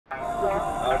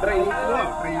I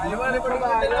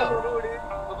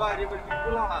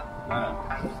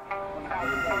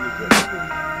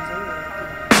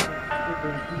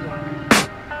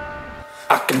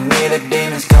can hear the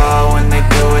demons call when they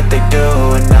do what they do.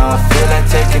 And now I feel like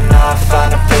taking off, find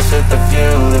a place with a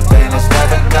view. The pain is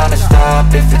never gonna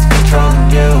stop if it's controlling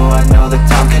you. I know that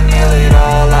time can heal it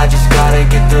all, I just gotta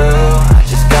get through. I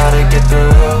just gotta get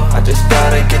through, I just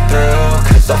gotta get through.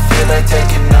 Cause I feel like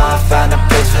taking off, find a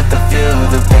place with a view.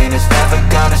 The pain is never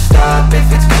gonna stop if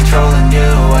it's controlling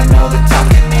you. I know that time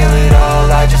can heal it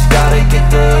all, I just gotta get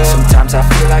through. Sometimes I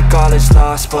feel like all is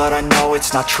lost, but I know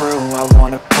it's not true. I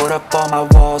wanna put up all my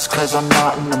walls cause I'm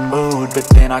not in the mood, but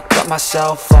then I cut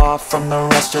myself off from the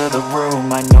rest of the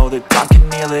room. I know that time can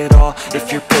heal it all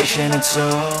if you're patient and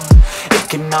soon. It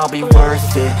can all be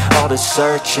worth it, all the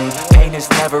searching. Pain is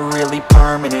never really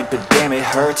permanent, but damn it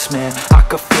hurts, man. I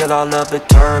could feel all of the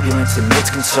turbulence and it's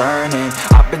concerning.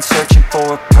 I've been searching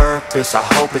for a purpose, I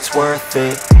hope it's worth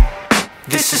it.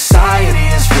 This society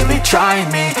is really trying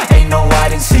me. Ain't no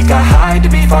hide and seek, I hide to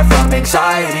be far from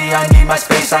anxiety. I need my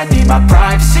space, I need my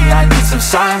privacy. I need some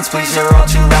silence, please, you're all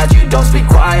too loud. You don't speak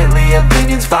quietly,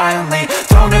 opinions violently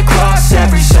thrown across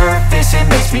every surface. It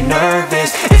makes me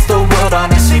nervous, it's the world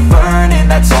honestly burning.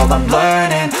 That's all I'm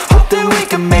learning, hope that we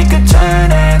can make a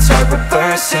turn and start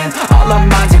reversing. All our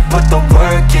minds, we put the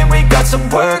work in, we got some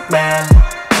work, man.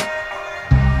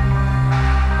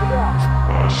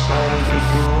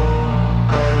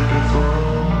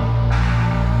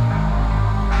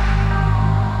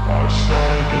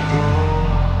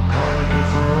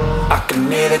 I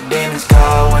can hear the demons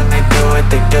call when they do what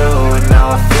they do. And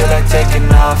now I feel like taking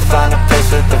off, find a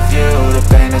place with a view. The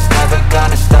pain is never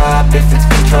gonna stop if it's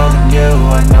controlling you.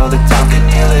 I know that time can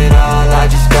heal it all, I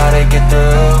just gotta get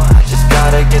through. I just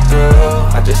gotta get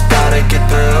through, I just gotta get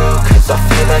through. Cause I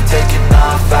feel like taking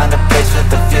off, find a place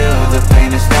with a view. The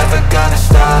pain is never gonna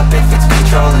stop if it's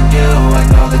controlling you. I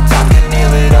know that time can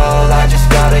heal it all, I just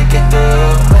gotta get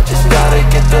through. I just gotta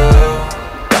get through.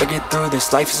 Gotta get through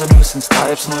this, life is a nuisance,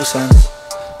 tie up some loose ends.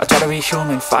 I try to be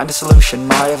human, find a solution,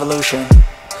 my evolution.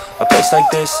 A place like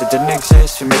this, it didn't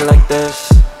exist, we made it like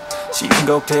this. So you can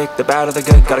go pick the bad or the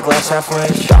good, got a glass halfway.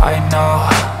 I know,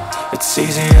 it's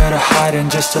easier to hide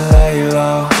than just to lay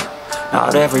low.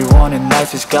 Not everyone in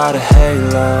life has got a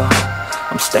halo.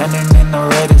 I'm standing in the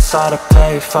red inside a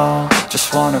payphone,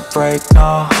 just wanna break,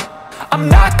 no. I'm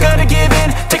not gonna give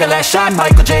in, take a last shot,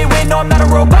 Michael J. Win. No, I'm not a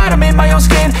robot, I'm in my own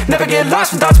skin. Never get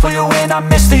lost when thoughts pull you in. I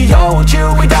miss the old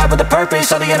you, we died with a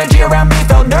purpose. All the energy around me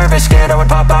felt nervous, scared I would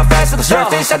pop off fast to the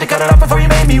surface. Had to cut it off before you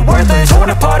made me worthless. Torn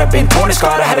apart, I've been torn and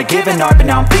scarred. I had a given art, but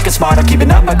now I'm thinking smart. I'm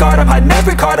keeping up my guard, I'm hiding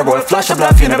every card. A royal flush of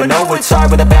love, you never know what's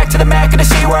hard. With a back to the mat, gonna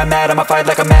see where I'm at. I'ma fight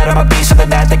like I'm mad, I'ma be something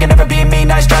that they can never be me.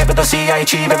 Nice try, but they'll see I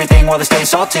achieve everything while they stay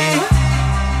salty.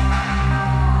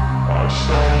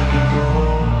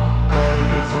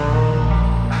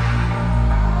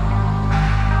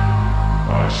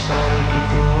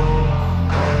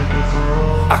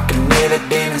 I can hear the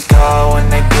demons call when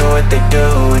they do what they do.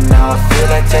 And now I feel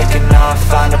like taking off,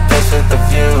 find a place with a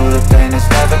view. The pain is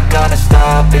never gonna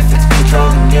stop if it's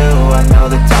controlling you. I know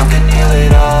that time can heal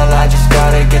it all, I just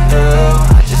gotta get through.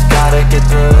 I just gotta get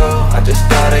through, I just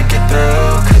gotta get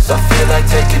through. Cause I feel like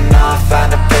taking off,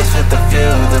 find a place with a view.